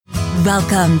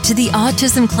Welcome to the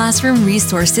Autism Classroom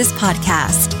Resources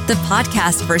Podcast, the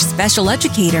podcast for special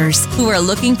educators who are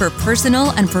looking for personal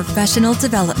and professional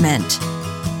development.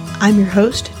 I'm your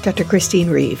host, Dr. Christine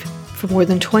Reeve. For more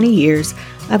than 20 years,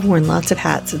 I've worn lots of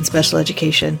hats in special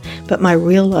education, but my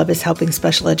real love is helping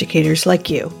special educators like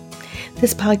you.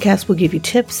 This podcast will give you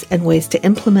tips and ways to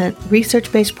implement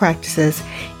research-based practices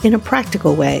in a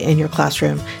practical way in your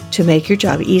classroom to make your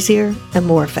job easier and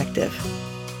more effective.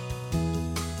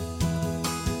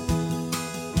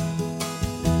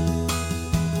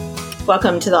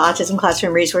 Welcome to the Autism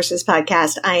Classroom Resources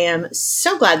Podcast. I am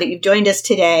so glad that you've joined us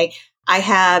today. I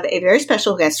have a very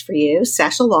special guest for you.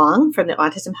 Sasha Long from the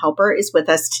Autism Helper is with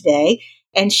us today.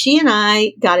 And she and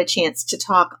I got a chance to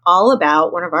talk all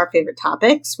about one of our favorite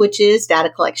topics, which is data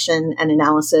collection and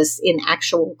analysis in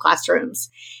actual classrooms.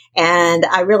 And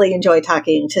I really enjoy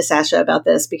talking to Sasha about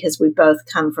this because we both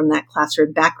come from that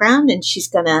classroom background, and she's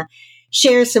going to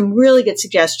share some really good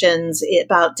suggestions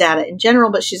about data in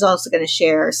general, but she's also going to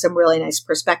share some really nice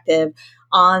perspective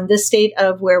on the state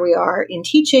of where we are in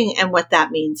teaching and what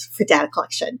that means for data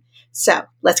collection. So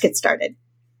let's get started.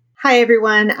 Hi,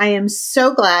 everyone. I am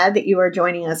so glad that you are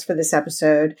joining us for this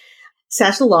episode.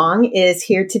 Sasha Long is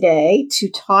here today to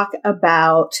talk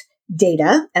about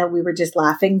data. And we were just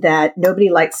laughing that nobody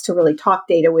likes to really talk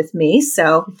data with me.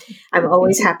 So I'm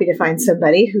always happy to find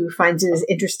somebody who finds it as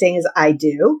interesting as I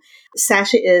do.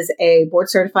 Sasha is a board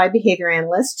certified behavior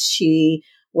analyst. She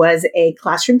was a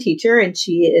classroom teacher, and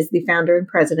she is the founder and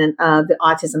president of the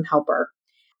Autism Helper.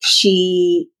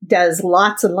 She does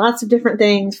lots and lots of different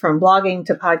things, from blogging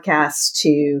to podcasts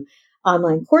to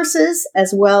online courses,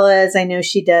 as well as I know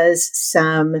she does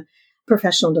some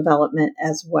professional development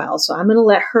as well. So I'm going to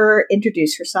let her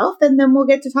introduce herself, and then we'll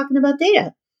get to talking about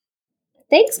data.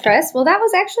 Thanks, Chris. Well, that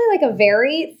was actually like a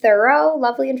very thorough,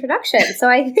 lovely introduction. So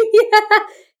I think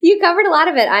you covered a lot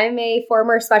of it. I'm a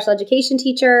former special education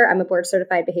teacher. I'm a board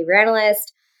certified behavior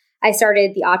analyst. I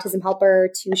started the Autism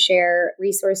Helper to share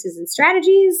resources and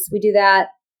strategies. We do that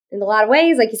in a lot of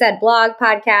ways. Like you said, blog,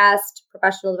 podcast,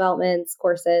 professional developments,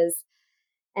 courses.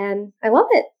 And I love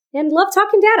it and love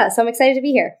talking data. So I'm excited to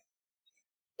be here.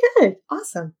 Good.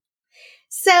 Awesome.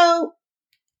 So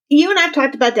you and I've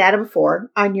talked about data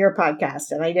before on your podcast,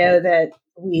 and I know that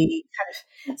we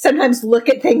kind of sometimes look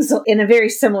at things in a very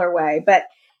similar way, but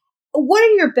what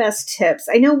are your best tips?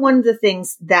 I know one of the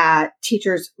things that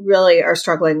teachers really are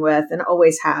struggling with and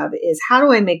always have is, how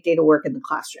do I make data work in the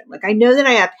classroom? Like, I know that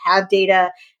I have to have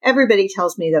data. Everybody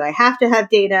tells me that I have to have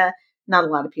data. Not a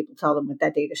lot of people tell them what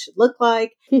that data should look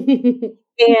like.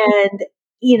 And,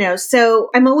 so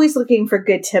I'm always looking for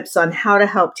good tips on how to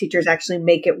help teachers actually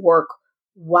make it work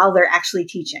while they're actually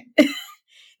teaching.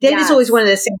 Data is always one of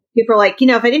those things. People are like,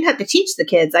 if I didn't have to teach the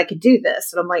kids, I could do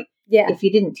this. And I'm like, if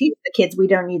you didn't teach the kids, we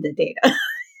don't need the data.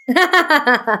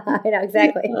 I know,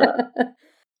 exactly.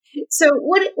 So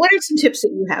what are some tips that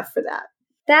you have for that?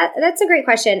 That's a great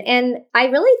question. And I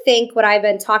really think what I've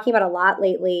been talking about a lot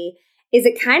lately is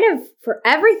it kind of, for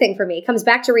everything for me, comes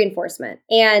back to reinforcement.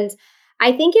 And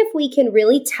I think if we can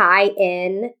really tie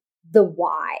in the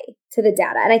why to the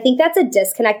data, and I think that's a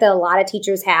disconnect that a lot of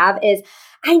teachers have is,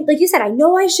 like you said, I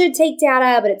know I should take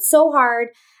data, but it's so hard.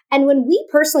 And when we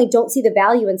personally don't see the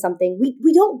value in something,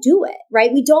 we don't do it,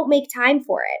 right? We don't make time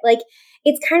for it. Like,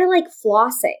 it's kind of like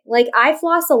flossing. Like, I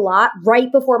floss a lot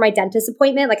right before my dentist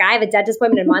appointment. Like, I have a dentist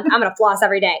appointment in a month. I'm going to floss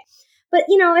every day. But,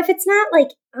 if it's not like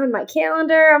on my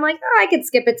calendar, I'm like, I could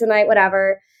skip it tonight,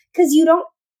 whatever. Because you don't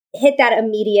hit that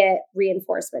immediate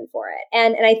reinforcement for it.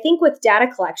 And I think with data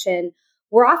collection,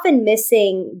 we're often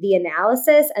missing the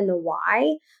analysis and the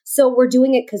why. So we're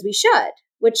doing it because we should,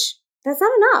 which that's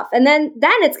not enough. And then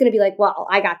it's going to be like, well,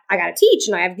 I got to teach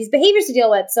and I have these behaviors to deal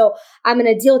with. So I'm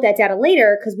going to deal with that data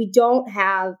later because we don't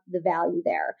have the value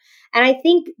there. And I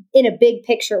think in a big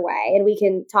picture way, and we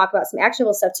can talk about some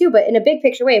actionable stuff too, but in a big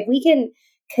picture way, if we can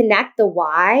connect the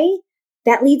why,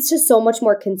 that leads to so much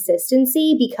more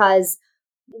consistency because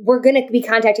we're going to be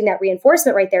contacting that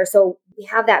reinforcement right there. So we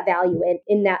have that value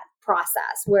in that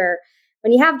process, where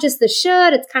when you have just the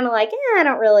should, it's kind of like, I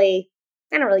don't really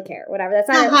care, whatever. That's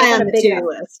not high on a the big enough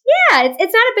list. Yeah,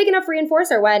 it's not a big enough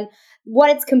reinforcer when what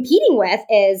it's competing with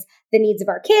is the needs of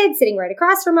our kids sitting right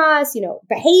across from us,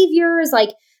 behaviors. Like,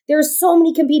 there's so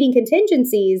many competing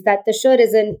contingencies that the should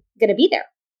isn't going to be there.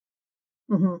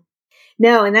 Mm-hmm.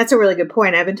 No, and that's a really good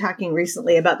point. I've been talking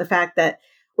recently about the fact that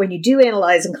when you do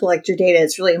analyze and collect your data,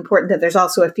 it's really important that there's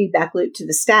also a feedback loop to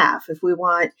the staff. If we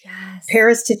want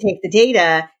parents to take the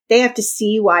data, they have to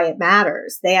see why it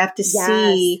matters. They have to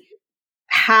see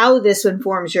how this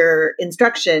informs your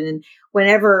instruction. And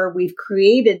whenever we've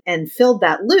created and filled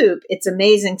that loop, it's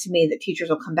amazing to me that teachers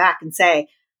will come back and say,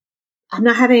 I'm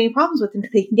not having any problems with them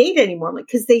taking data anymore. I'm like,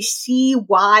 because they see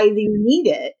why you need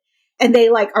it. And they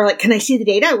are like, can I see the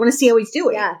data? I want to see how he's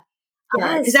doing. Yeah.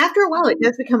 Because after a while, it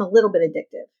does become a little bit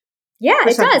addictive. Yeah,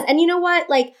 it does. And you know what?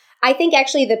 I think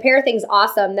actually the pair thing's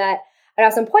awesome. That an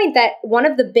awesome point that one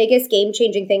of the biggest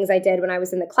game-changing things I did when I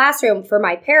was in the classroom for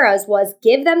my paras was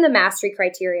give them the mastery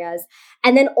criterias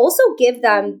and then also give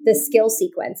them the skill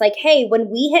sequence. Like, hey, when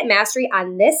we hit mastery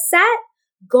on this set,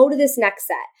 go to this next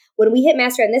set. When we hit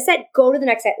mastery on this set, go to the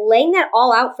next set, laying that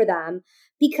all out for them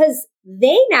because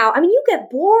they now, you get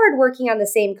bored working on the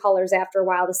same colors after a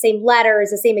while, the same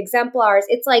letters, the same exemplars.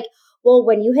 It's like, well,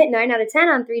 when you hit 9 out of 10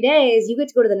 on 3 days, you get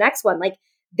to go to the next one.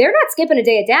 They're not skipping a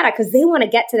day of data because they want to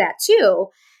get to that too.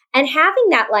 And having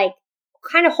that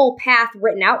kind of whole path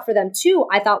written out for them too,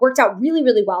 I thought worked out really,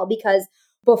 really well because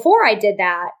before I did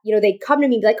that, they'd come to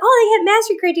me and be like, oh, they hit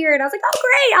mastery criteria. And I was like, oh,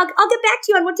 great. I'll get back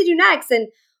to you on what to do next. And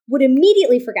would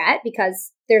immediately forget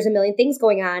because there's a million things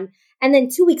going on. And then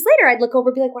 2 weeks later, I'd look over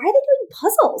and be like, why are they doing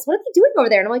puzzles? What are they doing over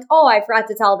there? And I'm like, oh, I forgot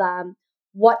to tell them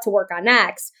what to work on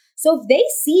next. So if they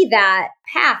see that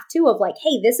path too of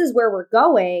hey, this is where we're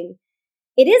going,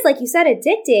 it is, like you said,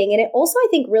 addicting. And it also, I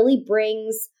think, really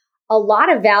brings a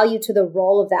lot of value to the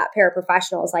role of that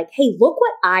paraprofessional. Is hey, look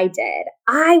what I did.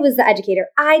 I was the educator.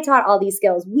 I taught all these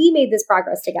skills. We made this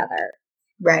progress together.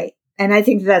 Right. And I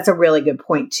think that's a really good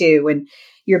point too. When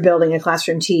you're building a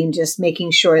classroom team, just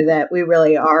making sure that we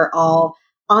really are all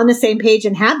on the same page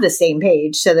and have the same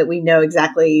page so that we know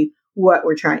exactly what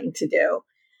we're trying to do.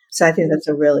 So I think that's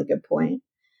a really good point.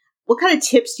 What kind of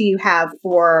tips do you have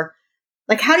for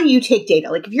how do you take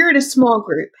data? If you're in a small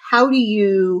group, how do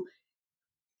you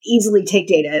easily take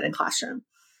data in a classroom?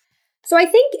 So I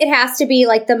think it has to be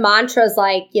the mantras,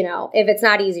 if it's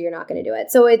not easy, you're not going to do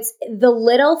it. So it's the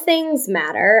little things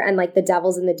matter and the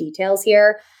devil's in the details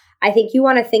here. I think you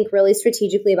want to think really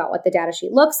strategically about what the data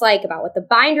sheet looks like, about what the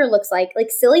binder looks like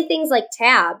silly things like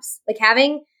tabs,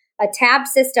 having a tab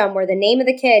system where the name of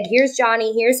the kid, here's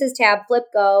Johnny, here's his tab, flip,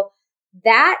 go.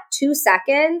 That 2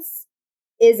 seconds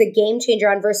is a game changer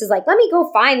on versus let me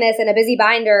go find this in a busy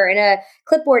binder in a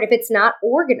clipboard if it's not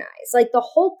organized. The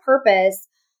whole purpose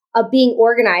of being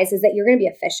organized is that you're going to be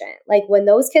efficient. When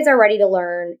those kids are ready to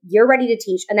learn, you're ready to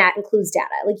teach, and that includes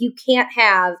data. You can't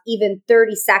have even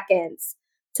 30 seconds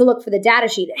to look for the data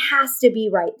sheet. It has to be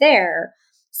right there.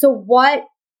 So what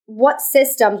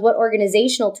systems, what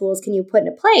organizational tools can you put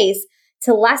into place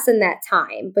to lessen that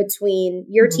time between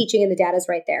your teaching and the data's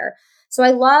right there? So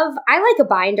I like a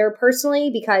binder personally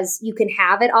because you can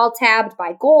have it all tabbed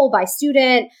by goal, by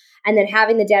student, and then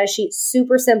having the data sheet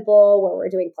super simple where we're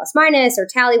doing plus minus or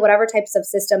tally, whatever types of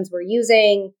systems we're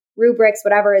using, rubrics,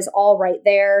 whatever is all right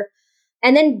there.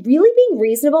 And then really being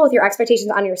reasonable with your expectations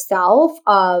on yourself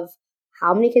of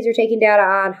how many kids you're taking data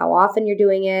on, how often you're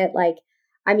doing it.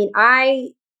 I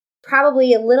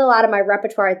probably a little out of my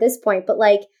repertoire at this point, but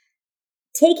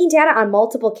taking data on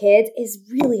multiple kids is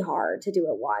really hard to do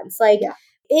at once,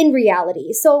 in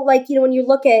reality. So when you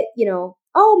look at,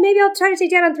 oh, maybe I'll try to take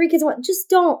data on 3 kids. Just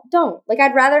don't.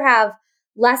 I'd rather have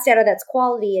less data that's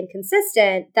quality and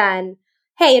consistent than,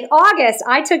 hey, in August,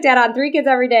 I took data on 3 kids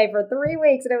every day for 3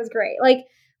 weeks and it was great.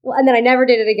 And then I never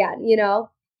did it again,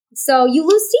 So you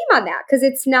lose steam on that because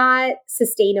it's not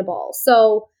sustainable.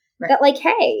 So that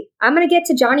hey, I'm going to get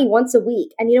to Johnny once a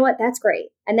week. And you know what? That's great.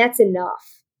 And that's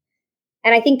enough.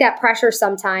 And I think that pressure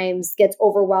sometimes gets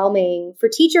overwhelming for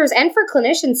teachers and for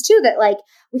clinicians too, that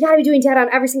we got to be doing data on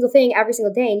every single thing, every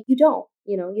single day. And you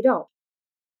don't.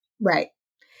 Right.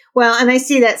 Well, and I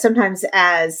see that sometimes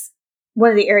as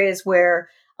one of the areas where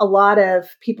a lot of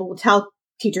people will tell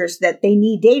teachers that they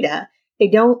need data. They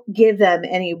don't give them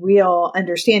any real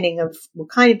understanding of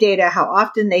what kind of data, how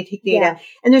often they take data. Yeah.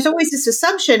 And there's always this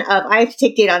assumption of I have to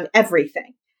take data on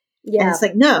everything. Yeah. And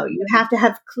it's no, you have to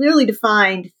have clearly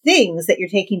defined things that you're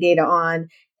taking data on,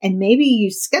 and maybe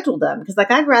you schedule them. Because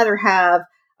I'd rather have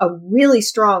a really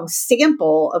strong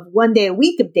sample of 1 day a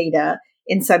week of data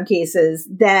in some cases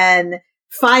than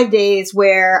 5 days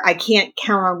where I can't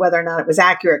count on whether or not it was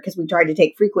accurate because we tried to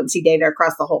take frequency data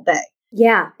across the whole day.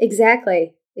 Yeah,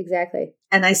 exactly. Exactly.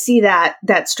 And I see that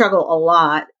struggle a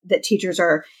lot, that teachers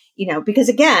are, because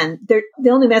again, the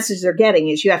only message they're getting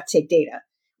is you have to take data.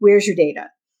 Where's your data?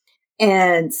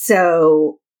 And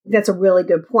so that's a really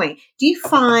good point. Do you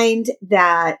find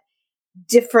that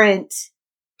different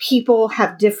people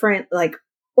have different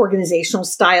organizational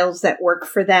styles that work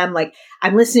for them?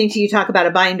 I'm listening to you talk about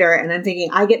a binder and I'm thinking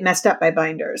I get messed up by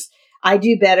binders. I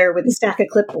do better with a stack of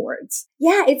clipboards.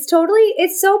 Yeah, it's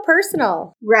so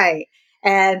personal. Right.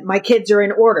 And my kids are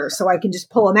in order, so I can just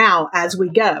pull them out as we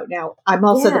go. Now, I'm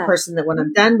also the person that when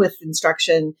I'm done with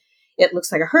instruction, it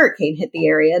looks like a hurricane hit the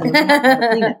area and then we have to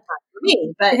clean it for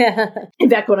me. But in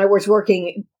fact, when I was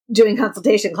doing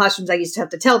consultation classrooms, I used to have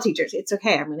to tell teachers, it's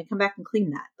okay, I'm going to come back and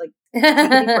clean that. Like,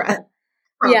 take a deep breath.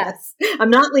 Yes. I'm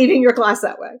not leaving your class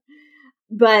that way.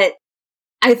 But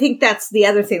I think that's the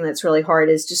other thing that's really hard,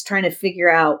 is just trying to figure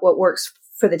out what works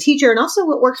for the teacher and also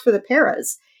what works for the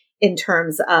paras in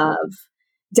terms of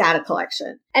data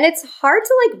collection. And it's hard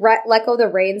to like let go the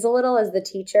reins a little as the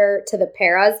teacher to the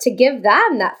paras to give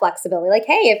them that flexibility. Like,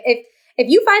 hey, if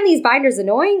you find these binders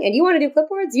annoying and you want to do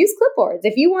clipboards, use clipboards.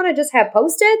 If you want to just have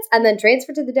Post-its and then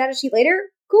transfer to the data sheet later,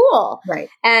 cool. Right.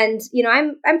 And, you know,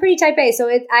 I'm pretty type A. So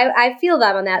I feel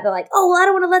them on that. They're like, oh, well, I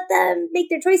don't want to let them make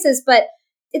their choices. But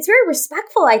it's very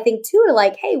respectful, I think, too, to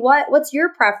like, hey, what's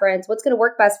your preference? What's going to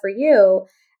work best for you?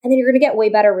 And then you're going to get way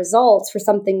better results for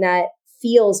something that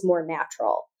feels more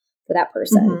natural for that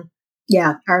person. Mm-hmm.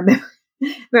 Yeah. I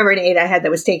remember an aide I had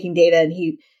that was taking data, and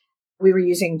we were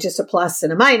using just a plus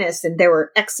and a minus, and there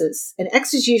were X's. And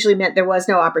X's usually meant there was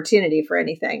no opportunity for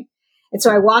anything. And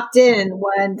so I walked in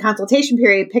one consultation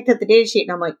period, picked up the data sheet,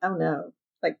 and I'm like, oh no,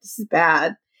 like this is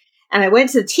bad. And I went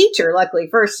to the teacher, luckily,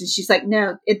 first, and she's like,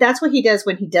 no, that's what he does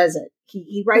when he does it.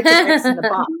 He writes an X in the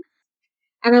box.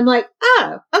 And I'm like,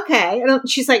 oh, okay. And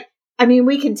she's like, I mean,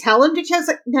 we can tell him to adjust.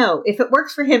 Like, no, if it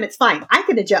works for him, it's fine. I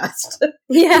can adjust.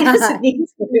 Yeah. He doesn't need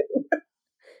to.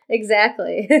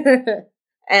 Exactly.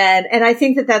 And I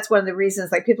think that's one of the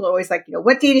reasons, like, people are always like, you know,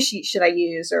 what data sheet should I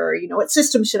use? Or, you know, what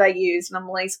system should I use? And I'm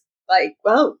like,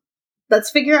 well, let's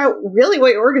figure out really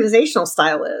what your organizational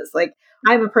style is. Like,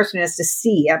 I'm a person who has to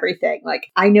see everything. Like,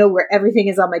 I know where everything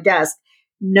is on my desk.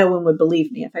 No one would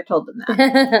believe me if I told them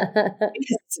that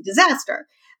because it's a disaster.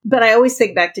 But I always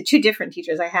think back to two different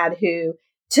teachers I had who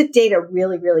took data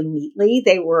really, really neatly.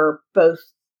 They were both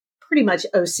pretty much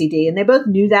OCD, and they both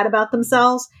knew that about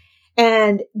themselves.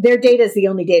 And their data is the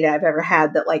only data I've ever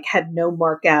had that like had no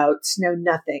markouts, no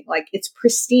nothing. Like, it's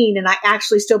pristine, and I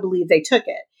actually still believe they took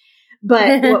it.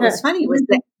 But what was funny was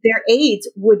that their aides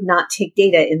would not take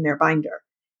data in their binder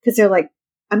because they're like,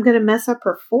 I'm going to mess up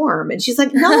her form. And she's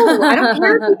like, no, I don't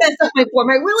care if you mess up my form.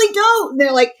 I really don't. And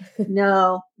they're like,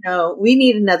 no, we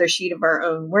need another sheet of our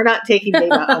own. We're not taking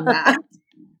data on that.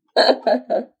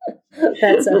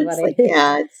 That's so funny. Like,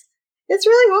 yeah, it's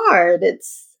really hard.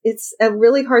 It's a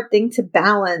really hard thing to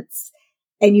balance.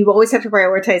 And you always have to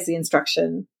prioritize the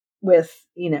instruction with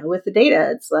the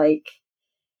data. It's like,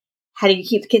 how do you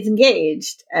keep the kids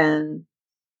engaged? And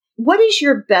what is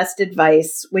your best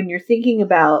advice when you're thinking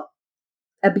about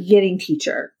a beginning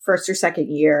teacher, first or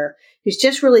second year, who's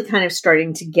just really kind of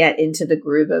starting to get into the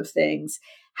groove of things?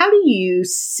 How do you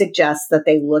suggest that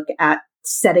they look at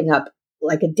setting up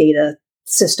like a data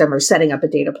system or setting up a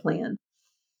data plan?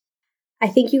 I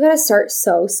think you got to start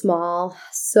so small,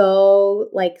 so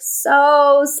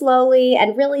slowly.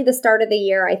 And really the start of the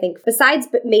year, I think, besides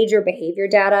major behavior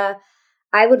data,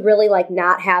 I would really like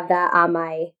not have that on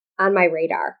my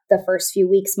radar the first few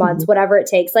weeks, months, whatever it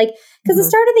takes. Like, because the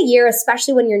start of the year,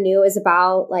 especially when you're new, is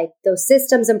about like those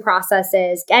systems and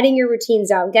processes, getting your routines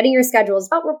down, getting your schedules,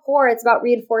 about reports, about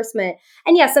reinforcement.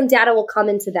 And yeah, some data will come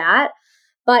into that.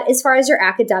 But as far as your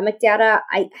academic data,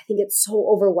 I think it's so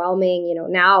overwhelming, you know,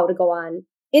 now to go on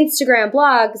Instagram,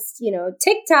 blogs, you know,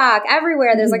 TikTok,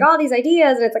 everywhere. There's like all these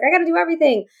ideas, and it's like, I got to do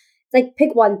everything. It's like,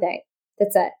 pick one thing.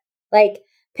 That's it. Like,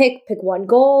 pick one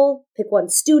goal, pick one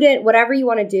student, whatever you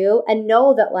want to do. And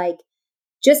know that like,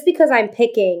 just because I'm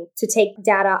picking to take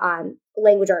data on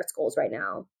language arts schools right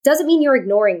now, doesn't mean you're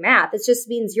ignoring math. It just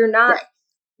means you're not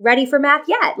ready for math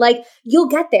yet. Like, you'll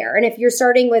get there. And if you're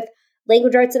starting with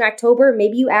language arts in October,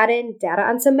 maybe you add in data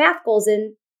on some math goals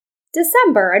in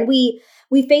December. And we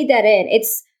fade that in.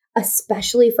 It's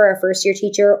especially for a first year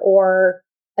teacher or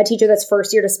a teacher that's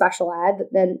first year to special ed,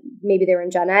 then maybe they're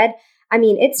in gen ed. I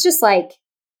mean, it's just like,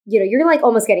 you know, you're like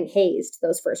almost getting hazed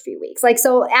those first few weeks. Like,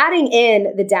 so adding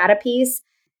in the data piece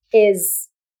is,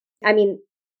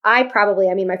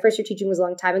 my first year teaching was a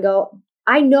long time ago.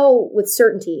 I know with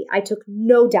certainty I took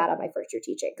no data my first year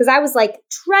teaching because I was like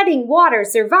treading water,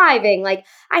 surviving. Like,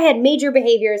 I had major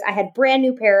behaviors. I had brand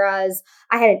new paras.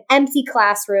 I had an empty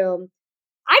classroom.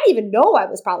 I didn't even know I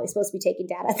was probably supposed to be taking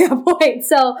data at that point.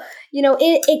 So, you know,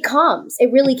 it comes.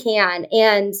 It really can.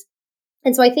 And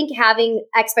so I think having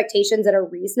expectations that are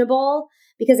reasonable,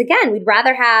 because again, we'd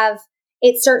rather have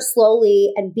it start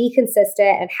slowly and be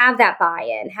consistent and have that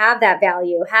buy-in, have that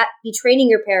value, be training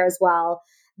your pair as well,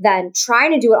 than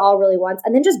trying to do it all really once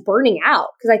and then just burning out.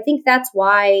 Because I think that's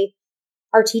why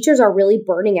our teachers are really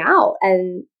burning out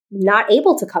and not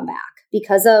able to come back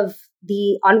because of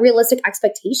the unrealistic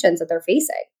expectations that they're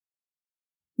facing.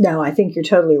 No, I think you're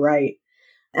totally right.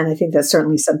 And I think that's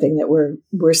certainly something that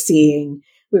we're seeing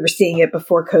we were seeing it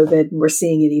before COVID and we're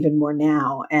seeing it even more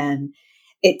now. And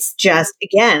it's just,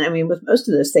 again, I mean, with most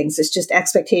of those things, it's just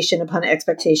expectation upon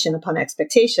expectation upon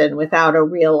expectation without a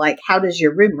real, like, how does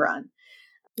your room run?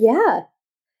 Yeah.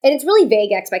 And it's really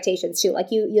vague expectations too. Like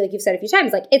like you've said a few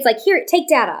times, like, it's like, here, take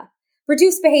data,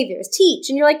 reduce behaviors, teach.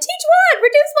 And you're like, teach what?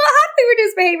 Reduce what? How do we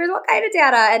reduce behaviors? What kind of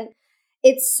data? And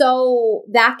it's so,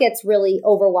 that gets really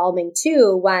overwhelming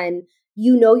too, when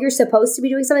you know you're supposed to be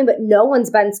doing something, but no one's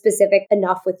been specific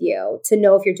enough with you to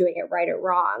know if you're doing it right or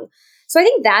wrong. So I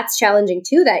think that's challenging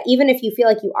too, that even if you feel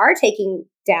like you are taking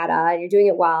data and you're doing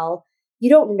it well, you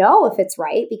don't know if it's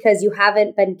right because you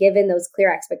haven't been given those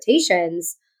clear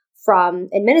expectations from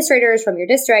administrators, from your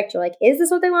district. You're like, is this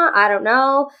what they want? I don't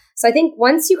know. So I think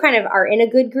once you kind of are in a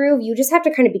good groove, you just have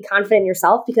to kind of be confident in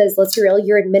yourself, because let's be real,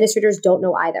 your administrators don't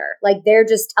know either. Like, they're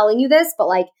just telling you this, but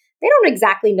like, they don't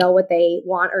exactly know what they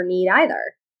want or need either.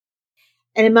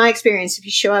 And in my experience, if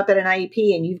you show up at an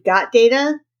IEP and you've got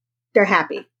data, they're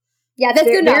happy. Yeah, that's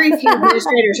good enough. Very few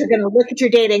administrators are going to look at your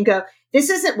data and go, this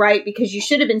isn't right because you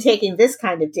should have been taking this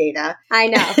kind of data. I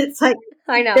know. It's like,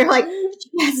 I know. They're like,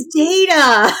 she has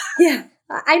data. Yeah,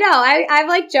 I know. I've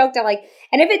like joked. I'm like,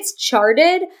 and if it's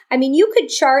charted, I mean, you could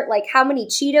chart like how many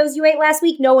Cheetos you ate last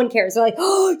week. No one cares. They're like,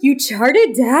 oh, you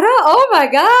charted data? Oh my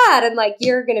God. And like,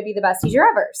 you're going to be the best teacher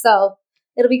ever. So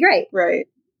it'll be great. Right.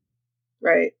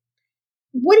 Right.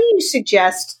 What do you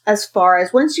suggest as far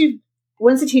as once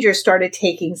the teacher started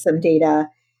taking some data,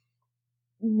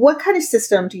 what kind of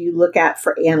system do you look at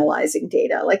for analyzing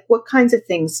data? Like, what kinds of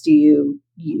things do you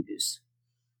use?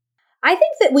 I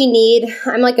think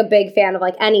that I'm like a big fan of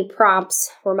like any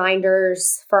prompts,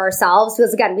 reminders for ourselves,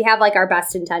 because again, we have like our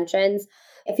best intentions.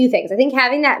 A few things. I think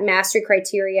having that mastery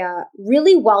criteria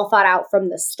really well thought out from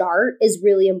the start is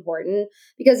really important,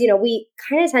 because, we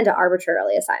kind of tend to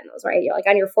arbitrarily assign those, right? You're like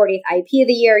on your 40th IEP of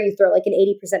the year, you throw like an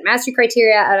 80% mastery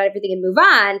criteria out of everything and move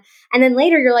on. And then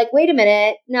later you're like, wait a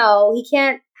minute, no, he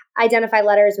can't identify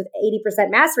letters with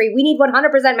 80% mastery. We need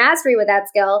 100% mastery with that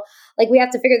skill. Like, we have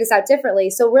to figure this out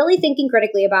differently. So really thinking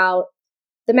critically about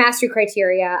the mastery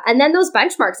criteria and then those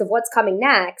benchmarks of what's coming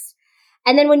next.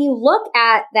 And then when you look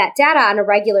at that data on a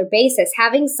regular basis,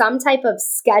 having some type of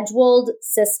scheduled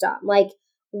system, like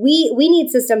we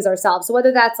need systems ourselves. So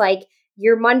whether that's like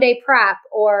your Monday prep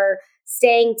or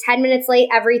staying 10 minutes late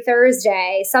every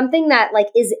Thursday, something that like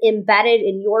is embedded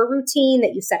in your routine,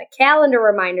 that you set a calendar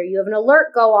reminder, you have an alert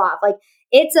go off. Like,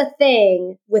 it's a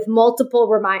thing with multiple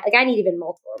like I need even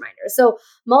multiple reminders. So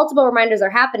multiple reminders are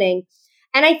happening.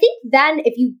 And I think then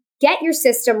if you get your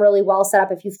system really well set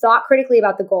up, if you've thought critically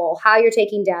about the goal, how you're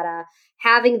taking data,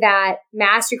 having that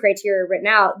mastery criteria written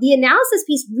out, the analysis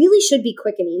piece really should be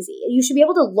quick and easy. You should be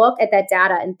able to look at that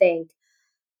data and think,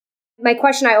 my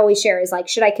question I always share is like,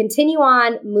 should I continue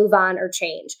on, move on, or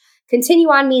change? Continue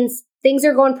on means things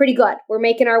are going pretty good. We're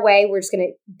making our way. We're just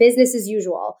going to business as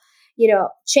usual.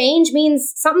 Change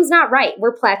means something's not right.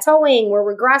 We're plateauing.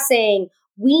 We're regressing.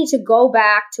 We need to go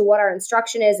back to what our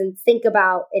instruction is and think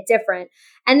about it different.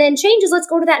 And then change is, let's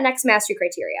go to that next mastery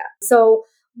criteria. So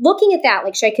looking at that,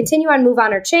 like, should I continue on, move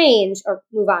on, or change? Or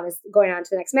move on is going on to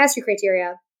the next mastery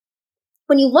criteria.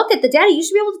 When you look at the data, you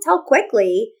should be able to tell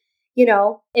quickly,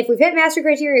 if we've hit mastery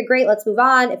criteria, great, let's move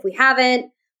on. If we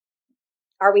haven't,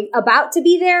 are we about to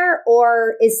be there,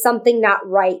 or is something not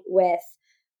right with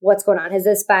what's going on? Has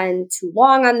this been too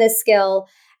long on this skill?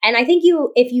 And I think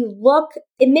if you look,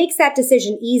 it makes that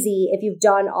decision easy if you've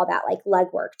done all that like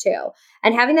legwork too.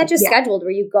 And having that just scheduled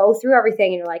where you go through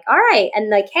everything and you're like, all right.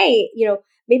 And like, hey,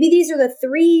 maybe these are the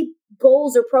 3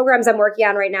 goals or programs I'm working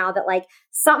on right now that like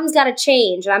something's got to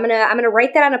change. And I'm going to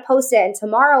write that on a Post-it. And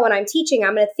tomorrow when I'm teaching,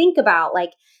 I'm going to think about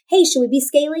like, hey, should we be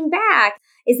scaling back?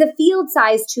 Is the field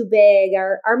size too big?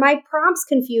 Or are my prompts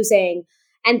confusing?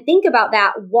 And think about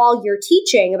that while you're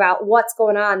teaching about what's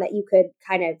going on, that you could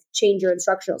kind of change your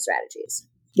instructional strategies.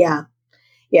 Yeah.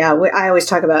 Yeah. I always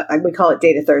talk about, we call it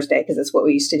Data Thursday, because it's what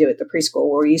we used to do at the preschool,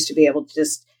 where we used to be able to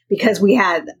just, because we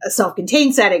had a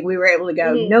self-contained setting, we were able to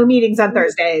go, no meetings on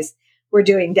Thursdays. We're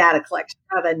doing data collection,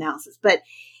 data analysis. But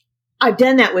I've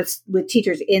done that with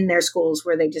teachers in their schools,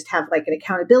 where they just have like an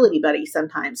accountability buddy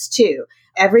sometimes too.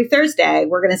 Every Thursday,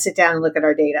 we're going to sit down and look at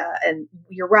our data. And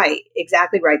you're right,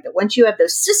 exactly right, that once you have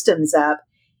those systems up,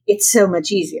 it's so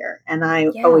much easier. And I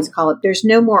always call it, there's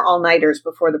no more all-nighters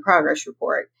before the progress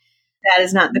report. That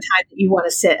is not the time that you want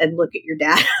to sit and look at your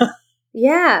data.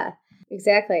 Yeah,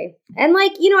 exactly. And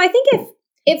like, I think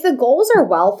if the goals are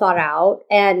well thought out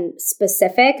and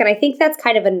specific, and I think that's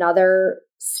kind of another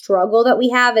struggle that we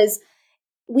have, is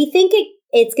we think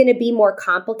it's going to be more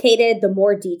complicated the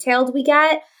more detailed we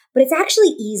get, but it's actually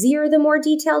easier the more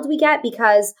detailed we get,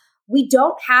 because we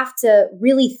don't have to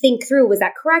really think through, was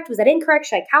that correct? Was that incorrect?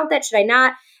 Should I count that? Should I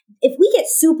not? If we get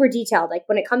super detailed, like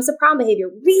when it comes to problem behavior,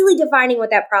 really defining what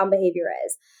that problem behavior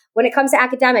is. When it comes to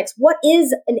academics, what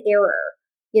is an error?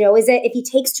 Is it if he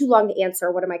takes too long to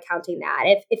answer, what am I counting that?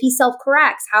 If he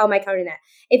self-corrects, how am I counting that?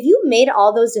 If you made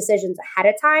all those decisions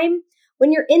ahead of time,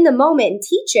 when you're in the moment and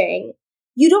teaching,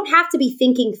 you don't have to be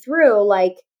thinking through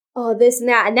like, oh, this and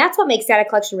that. And that's what makes data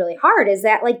collection really hard, is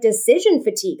that like decision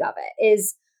fatigue of it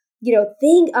is,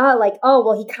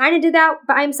 well, he kind of did that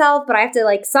by himself, but I have to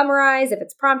like summarize if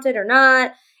it's prompted or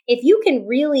not. If you can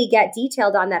really get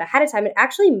detailed on that ahead of time, it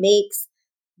actually makes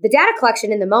the data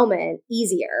collection in the moment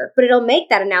easier, but it'll make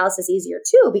that analysis easier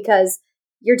too, because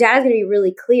your data is going to be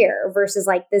really clear versus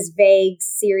like this vague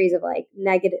series of like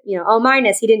negative,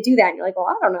 minus, he didn't do that. And you're like, well,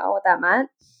 I don't know what that meant.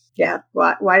 Yeah.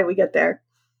 Why did we get there?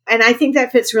 And I think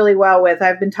that fits really well with,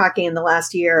 I've been talking in the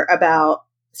last year about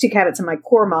Seek Habits in my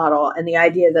core model, and the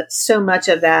idea that so much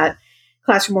of that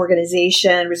classroom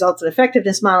organization, results and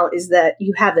effectiveness model is that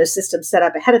you have those systems set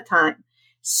up ahead of time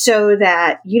so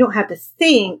that you don't have to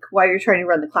think while you're trying to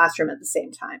run the classroom at the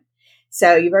same time.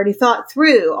 So you've already thought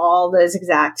through all those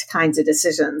exact kinds of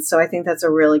decisions. So I think that's a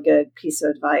really good piece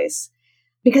of advice,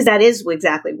 because that is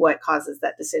exactly what causes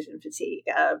that decision fatigue.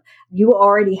 You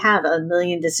already have a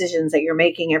million decisions that you're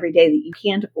making every day that you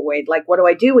can't avoid. Like, what do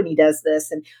I do when he does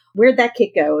this? And where'd that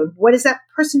kid go? And what is that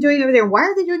person doing over there? And why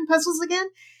are they doing puzzles again?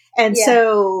 And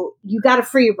so you got to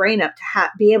free your brain up to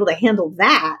be able to handle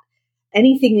that.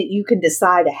 Anything that you can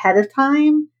decide ahead of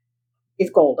time is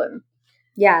golden.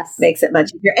 Yes. Makes it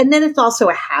much easier. And then it's also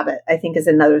a habit, I think, is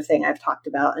another thing I've talked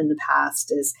about in the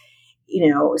past is,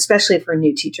 especially for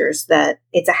new teachers, that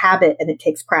it's a habit and it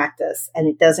takes practice and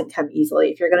it doesn't come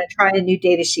easily. If you're going to try a new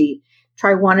data sheet,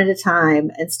 try one at a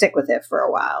time and stick with it for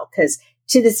a while. Because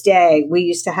to this day, we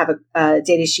used to have a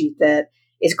data sheet that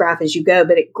is graph as you go,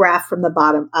 but it graphed from the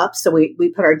bottom up. So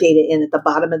we put our data in at the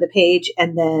bottom of the page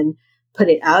and then put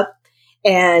it up.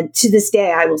 And to this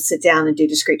day, I will sit down and do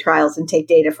discrete trials and take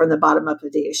data from the bottom up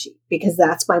of the data sheet, because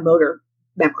that's my motor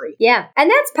memory. Yeah. And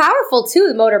that's powerful too,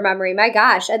 the motor memory. My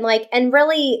gosh. And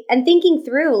thinking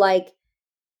through,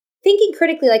 thinking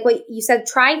critically, like what you said,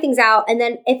 trying things out. And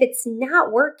then if it's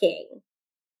not working,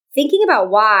 thinking about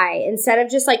why, instead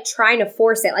of just like trying to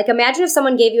force it. Like imagine if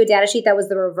someone gave you a data sheet that was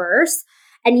the reverse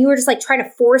and you were just like trying to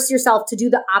force yourself to do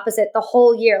the opposite the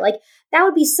whole year. Like that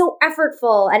would be so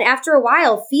effortful. And after a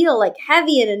while feel like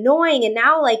heavy and annoying. And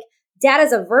now like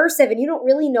data's aversive and you don't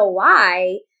really know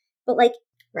why, but like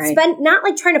spend not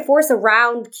like trying to force a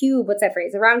round cube. What's that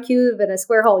phrase? A round cube and a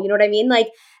square hole. You know what I mean? Like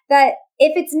that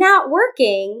if it's not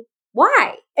working,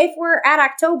 why? If we're at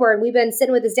October and we've been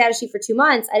sitting with this data sheet for 2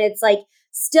 months and it's like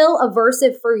still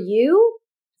aversive for you,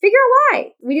 figure out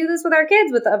why. We do this with our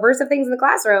kids with aversive things in the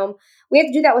classroom. We have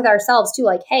to do that with ourselves too.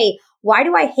 Like, hey, why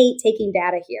do I hate taking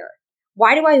data here?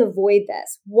 Why do I avoid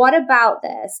this? What about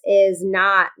this is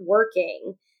not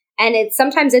working? And it's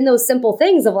sometimes in those simple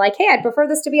things of like, hey, I'd prefer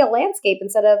this to be a landscape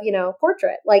instead of,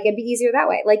 portrait. Like it'd be easier that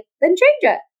way. Like then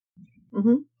change it.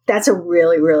 Mm-hmm. That's a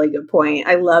really, really good point.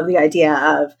 I love the idea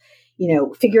of,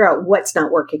 figure out what's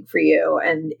not working for you.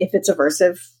 And if it's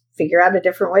aversive, figure out a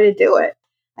different way to do it.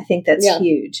 I think that's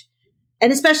huge.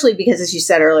 And especially because, as you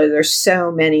said earlier, there's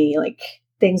so many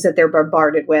things that they're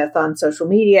bombarded with on social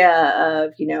media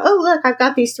of, oh, look, I've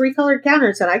got these 3 colored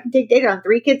counters and I can take data on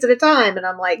 3 kids at a time. And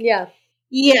I'm like, yeah,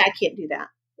 I can't do that.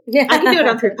 I can do it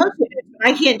on 3 Post-it, but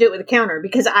I can't do it with a counter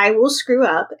because I will screw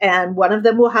up and one of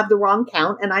them will have the wrong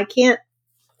count and I can't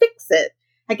fix it.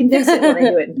 I can fix it when I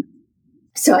do it.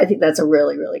 So I think that's a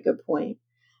really, really good point.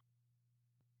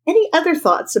 Any other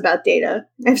thoughts about data?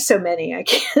 I have so many. I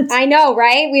can't. I know,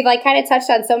 right? We've kind of touched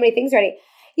on so many things already.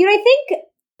 I think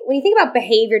when you think about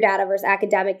behavior data versus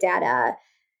academic data,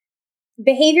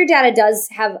 behavior data does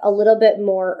have a little bit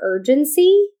more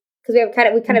urgency because we kind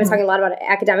of been talking a lot about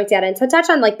academic data. And to touch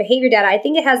on behavior data, I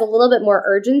think it has a little bit more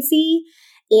urgency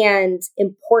and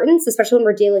importance, especially when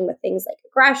we're dealing with things like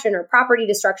aggression or property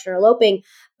destruction or eloping.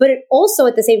 But it also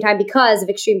at the same time, because of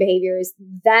extreme behaviors,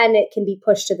 then it can be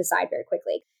pushed to the side very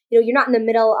quickly. You're not in the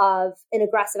middle of an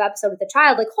aggressive episode with a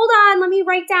child, like, hold on, let me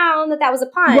write down that was a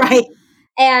punch. Right.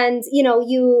 And,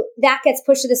 that gets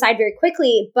pushed to the side very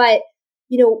quickly. But,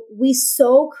 we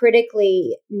so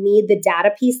critically need the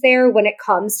data piece there when it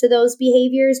comes to those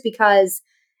behaviors, because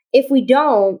if we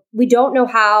don't know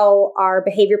how our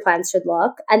behavior plans should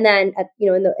look. And then,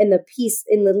 in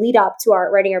the lead up to our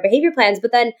writing our behavior plans,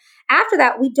 but then after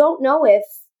that, we don't know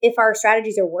if our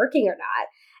strategies are working or not.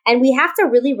 And we have to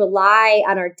really rely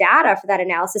on our data for that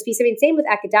analysis piece. I mean, same with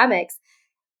academics.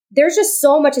 There's just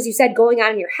so much, as you said, going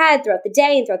on in your head throughout the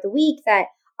day and throughout the week that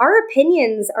our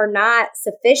opinions are not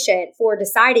sufficient for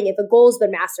deciding if a goal's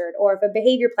been mastered or if a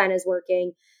behavior plan is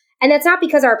working. And that's not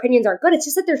because our opinions aren't good. It's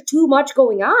just that there's too much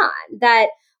going on, that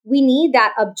we need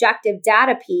that objective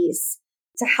data piece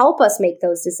to help us make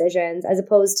those decisions as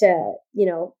opposed to,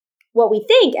 what we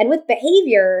think. And with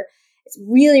behavior, it's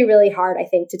really, really hard, I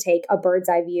think, to take a bird's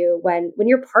eye view when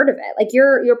you're part of it. Like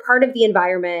you're part of the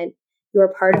environment,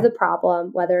 you're part of the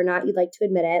problem, whether or not you'd like to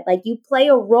admit it. Like you play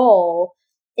a role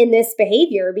in this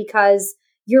behavior because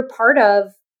you're part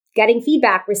of getting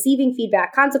feedback, receiving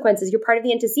feedback, consequences. You're part of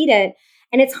the antecedent.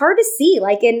 And it's hard to see.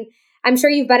 I'm sure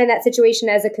you've been in that situation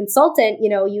as a consultant.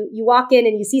 You walk in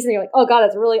and you see something, you're like, oh God,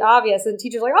 that's really obvious. And the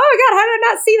teacher's like, oh my God, how did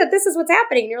I not see that this is what's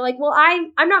happening? And you're like, well,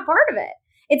 I'm not part of it.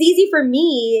 It's easy for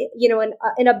me,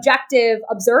 an objective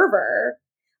observer,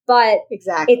 but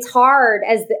exactly, it's hard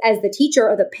as the teacher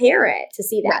or the parent to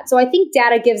see that. Yeah. So I think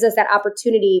data gives us that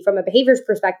opportunity from a behaviors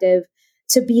perspective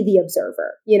to be the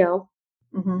observer,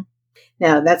 Mm-hmm.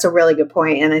 No, that's a really good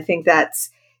point. And I think that's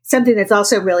something that's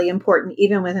also really important,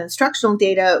 even with instructional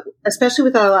data, especially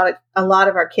with a lot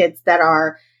of our kids that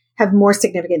have more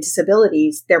significant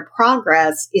disabilities. Their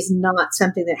progress is not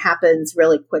something that happens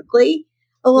really quickly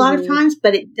a lot of times,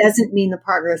 but it doesn't mean the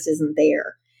progress isn't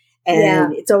there.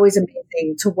 And it's always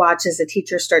amazing to watch as a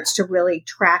teacher starts to really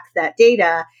track that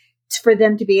data for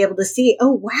them to be able to see,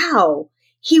 oh, wow,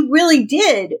 he really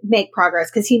did make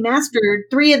progress because he mastered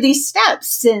 3 of these steps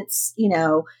since,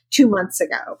 2 months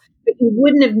ago. But you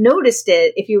wouldn't have noticed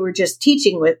it if you were just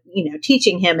teaching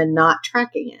him and not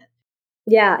tracking it.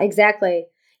 Yeah, exactly.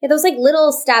 Yeah, those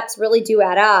little steps really do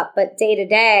add up, but day to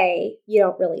day, you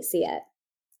don't really see it.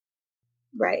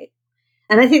 Right.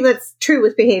 And I think that's true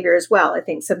with behavior as well. I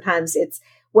think sometimes it's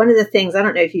one of the things, I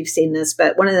don't know if you've seen this,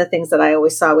 but one of the things that I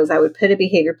always saw was I would put a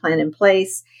behavior plan in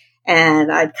place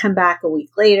and I'd come back a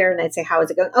week later and I'd say, how is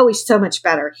it going? Oh, he's so much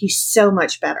better. He's so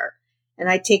much better. And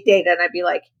I'd take data and I'd be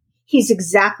like, he's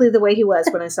exactly the way he was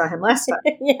when I saw him last time.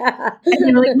 Yeah.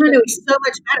 And they're like, no, he's so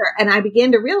much better. And I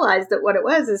began to realize that what it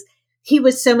was is he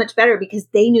was so much better because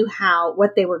they knew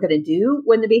what they were going to do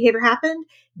when the behavior happened.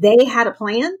 They had a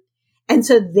plan. And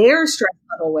so their stress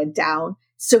level went down.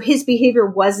 So his behavior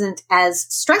wasn't as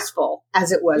stressful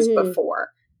as it was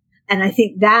before. And I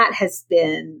think that has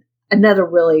been another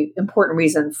really important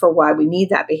reason for why we need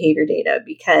that behavior data,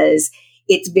 because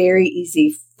it's very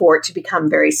easy for it to become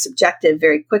very subjective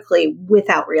very quickly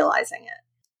without realizing it.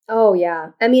 Oh, yeah.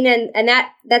 I mean, and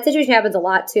that situation happens a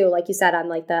lot too. Like you said, on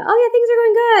things are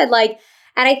going good.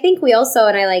 And I think we also,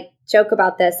 and I joke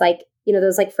about this,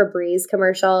 those Febreze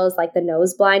commercials, the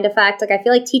nose blind effect. I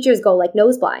feel like teachers go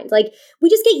nose blind. We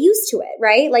just get used to it,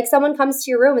 right? Someone comes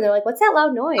to your room and they're like, what's that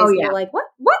loud noise? Oh, and yeah. you're like, what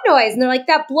noise? And they're like,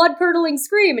 that blood curdling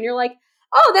scream. And you're like,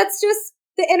 oh, that's just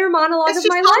the inner monologue of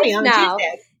my life now.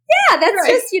 Yeah, that's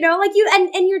right. Just, you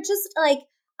and you're just like,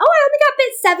 oh, I only got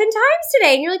bit 7 times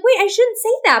today. And you're like, wait, I shouldn't say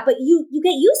that. But you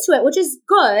get used to it, which is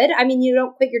good. I mean, you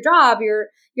don't quit your job. You're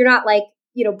not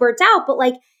burnt out, but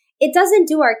it doesn't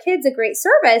do our kids a great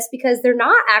service because they're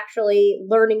not actually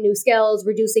learning new skills,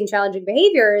 reducing challenging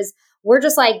behaviors. We're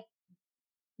just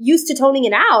used to toning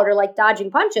it out or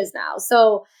dodging punches now.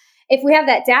 So if we have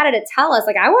that data to tell us,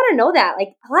 I want to know that a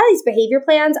lot of these behavior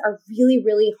plans are really,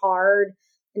 really hard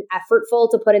and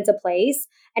effortful to put into place.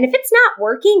 And if it's not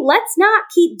working, let's not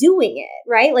keep doing it,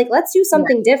 right? Let's do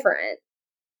something different.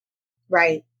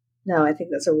 Right. No, I think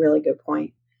that's a really good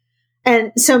point.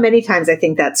 And so many times I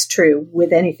think that's true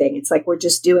with anything. It's we're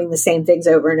just doing the same things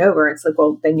over and over. It's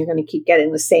well, then you're going to keep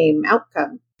getting the same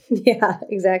outcome. Yeah,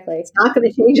 exactly. It's not going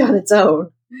to change on its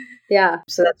own. Yeah.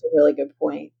 So that's a really good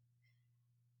point.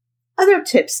 Other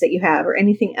tips that you have or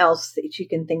anything else that you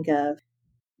can think of?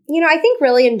 I think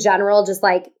really in general, just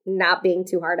not being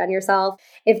too hard on yourself.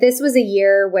 If this was a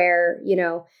year where,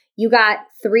 you got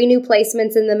 3 new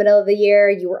placements in the middle of the year,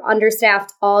 you were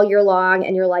understaffed all year long,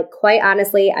 and you're quite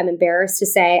honestly, I'm embarrassed to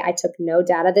say I took no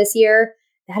data this year,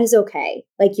 that is okay.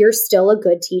 You're still a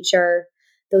good teacher.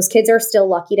 Those kids are still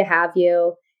lucky to have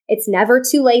you. It's never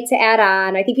too late to add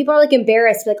on. I think people are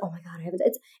embarrassed, oh my God, I haven't.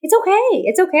 It's okay.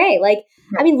 It's okay.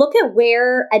 I mean, look at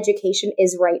where education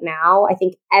is right now. I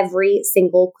think every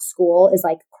single school is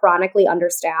chronically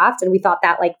understaffed. And we thought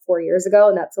that 4 years ago,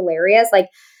 and that's hilarious.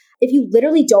 If you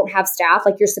literally don't have staff,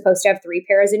 you're supposed to have 3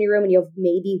 pairs in your room and you have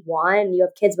maybe 1, you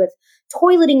have kids with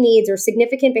toileting needs or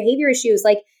significant behavior issues,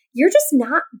 you're just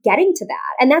not getting to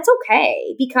that. And that's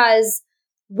okay because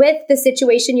with the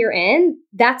situation you're in,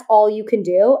 that's all you can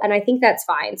do. And I think that's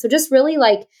fine. So just really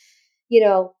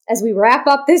as we wrap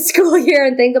up this school year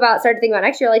and start to think about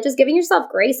next year, just giving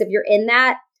yourself grace if you're in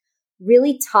that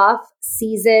really tough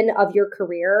season of your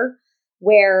career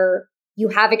where you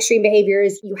have extreme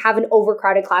behaviors, you have an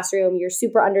overcrowded classroom, you're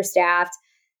super understaffed.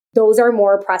 Those are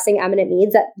more pressing, eminent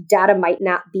needs that data might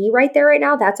not be right there right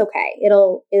now. That's okay.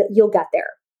 You'll get there.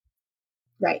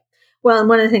 Right. Well, and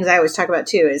one of the things I always talk about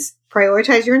too is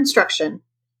prioritize your instruction,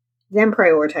 then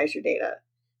prioritize your data.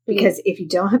 Because if you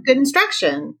don't have good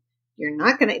instruction, you're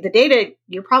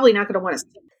probably not going to want to see.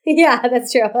 Yeah,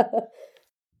 that's true.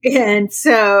 And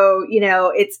so,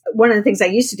 it's one of the things I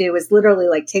used to do was literally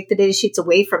like take the data sheets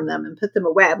away from them and put them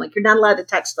away. I'm like, you're not allowed to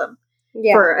touch them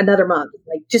for another month.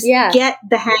 Like just get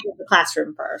the hang of the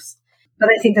classroom first. But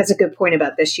I think that's a good point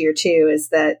about this year too, is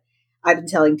that I've been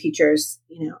telling teachers,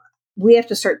 we have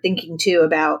to start thinking too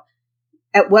about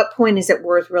at what point is it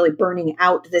worth really burning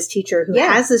out this teacher who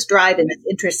has this drive and this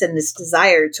interest and this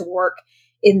desire to work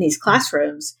in these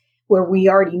classrooms where we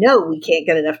already know we can't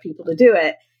get enough people to do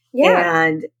it. Yeah.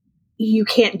 And you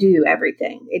can't do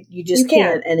everything. You just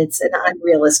can't. And it's an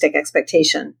unrealistic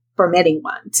expectation from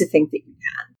anyone to think that you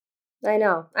can. I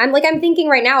know. I'm thinking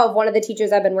right now of one of the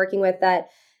teachers I've been working with that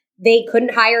they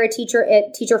couldn't hire a teacher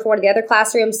for one of the other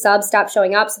classrooms. Subs stopped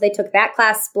showing up. So they took that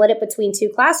class, split it between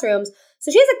two classrooms. So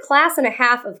she has a class and a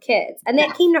half of kids. And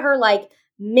that came to her like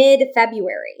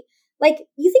mid-February. Like,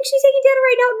 you think she's taking data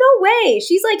right now? No way.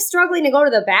 She's like struggling to go to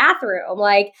the bathroom.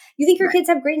 Like, you think her kids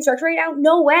have great instruction right now?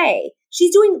 No way.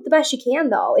 She's doing the best she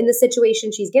can though in the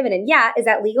situation she's given. And is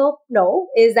that legal? No.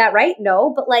 Is that right?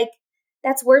 No. But like,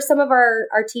 that's where some of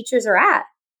our teachers are at.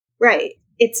 Right.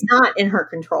 It's not in her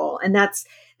control. And that's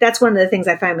one of the things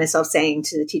I find myself saying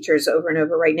to the teachers over and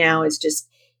over right now is just,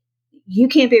 you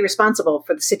can't be responsible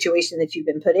for the situation that you've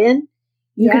been put in.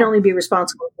 You can only be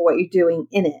responsible for what you're doing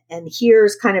in it. And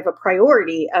here's kind of a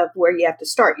priority of where you have to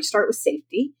start. You start with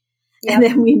safety. Yep. And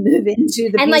then we move into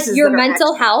the and like your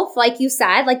mental health, like you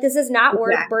said, like this is not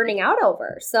worth burning out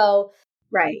over. So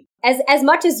as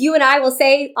much as you and I will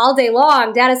say all day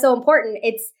long, data is so important,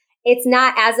 it's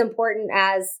not as important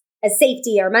as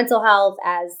safety or mental health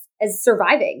as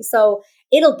surviving. So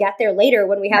it'll get there later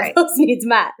when we have those needs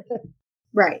met.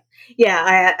 Right.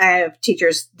 Yeah. I have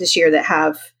teachers this year that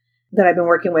I've been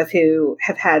working with who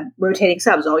have had rotating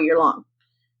subs all year long.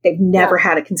 They've never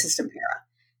had a consistent para.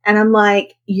 And I'm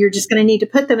like, you're just going to need to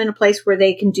put them in a place where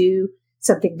they can do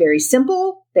something very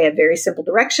simple. They have very simple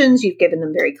directions. You've given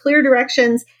them very clear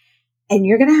directions, and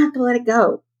you're going to have to let it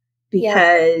go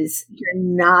because you're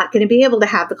not going to be able to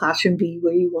have the classroom be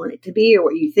where you want it to be or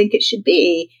what you think it should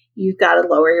be. You've got to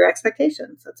lower your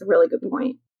expectations. That's a really good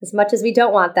point. As much as we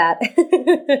don't want that.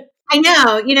 I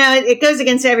know, it goes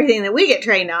against everything that we get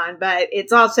trained on, but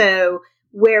it's also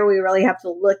where we really have to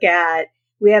look at,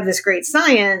 we have this great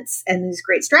science and these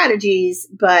great strategies,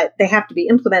 but they have to be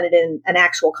implemented in an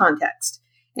actual context.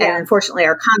 Yeah. And unfortunately,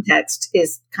 our context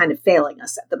is kind of failing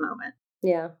us at the moment.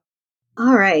 Yeah.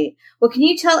 All right. Well, can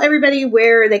you tell everybody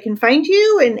where they can find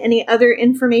you and any other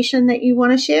information that you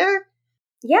want to share?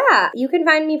 Yeah, you can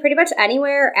find me pretty much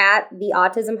anywhere at the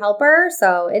Autism Helper.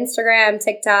 So Instagram,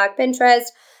 TikTok, Pinterest.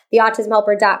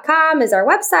 TheAutismHelper.com is our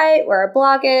website where our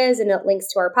blog is, and it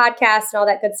links to our podcast and all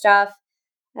that good stuff.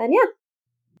 And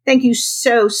Thank you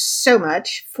so, so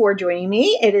much for joining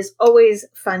me. It is always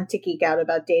fun to geek out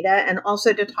about data and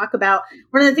also to talk about,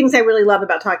 one of the things I really love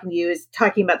about talking to you is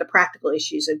talking about the practical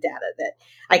issues of data, that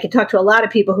I can talk to a lot of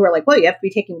people who are like, well, you have to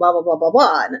be taking blah, blah, blah, blah,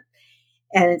 blah.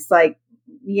 And it's like,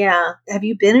 have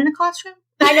you been in a classroom?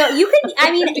 I know you can.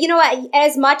 I mean, you know what?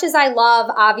 As much as I love,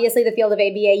 obviously, the field of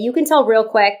ABA, you can tell real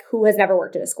quick who has never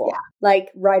worked in a school, like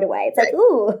right away. It's like,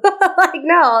 ooh, like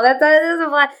no, that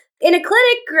doesn't. In a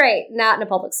clinic, great, not in a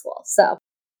public school. So,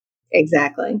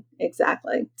 exactly.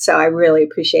 So, I really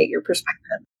appreciate your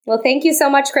perspective. Well, thank you so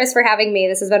much, Chris, for having me.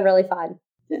 This has been really fun.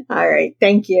 All right,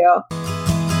 thank you.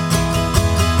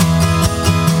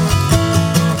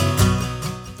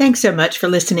 Thanks so much for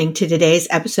listening to today's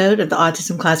episode of the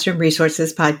Autism Classroom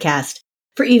Resources Podcast.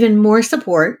 For even more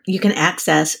support, you can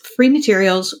access free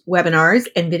materials, webinars,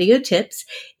 and video tips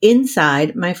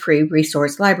inside my free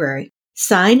resource library.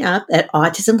 Sign up at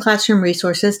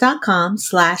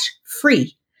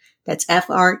autismclassroomresources.com/free. That's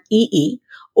FREE,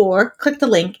 or click the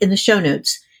link in the show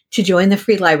notes to join the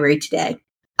free library today.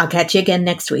 I'll catch you again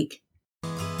next week.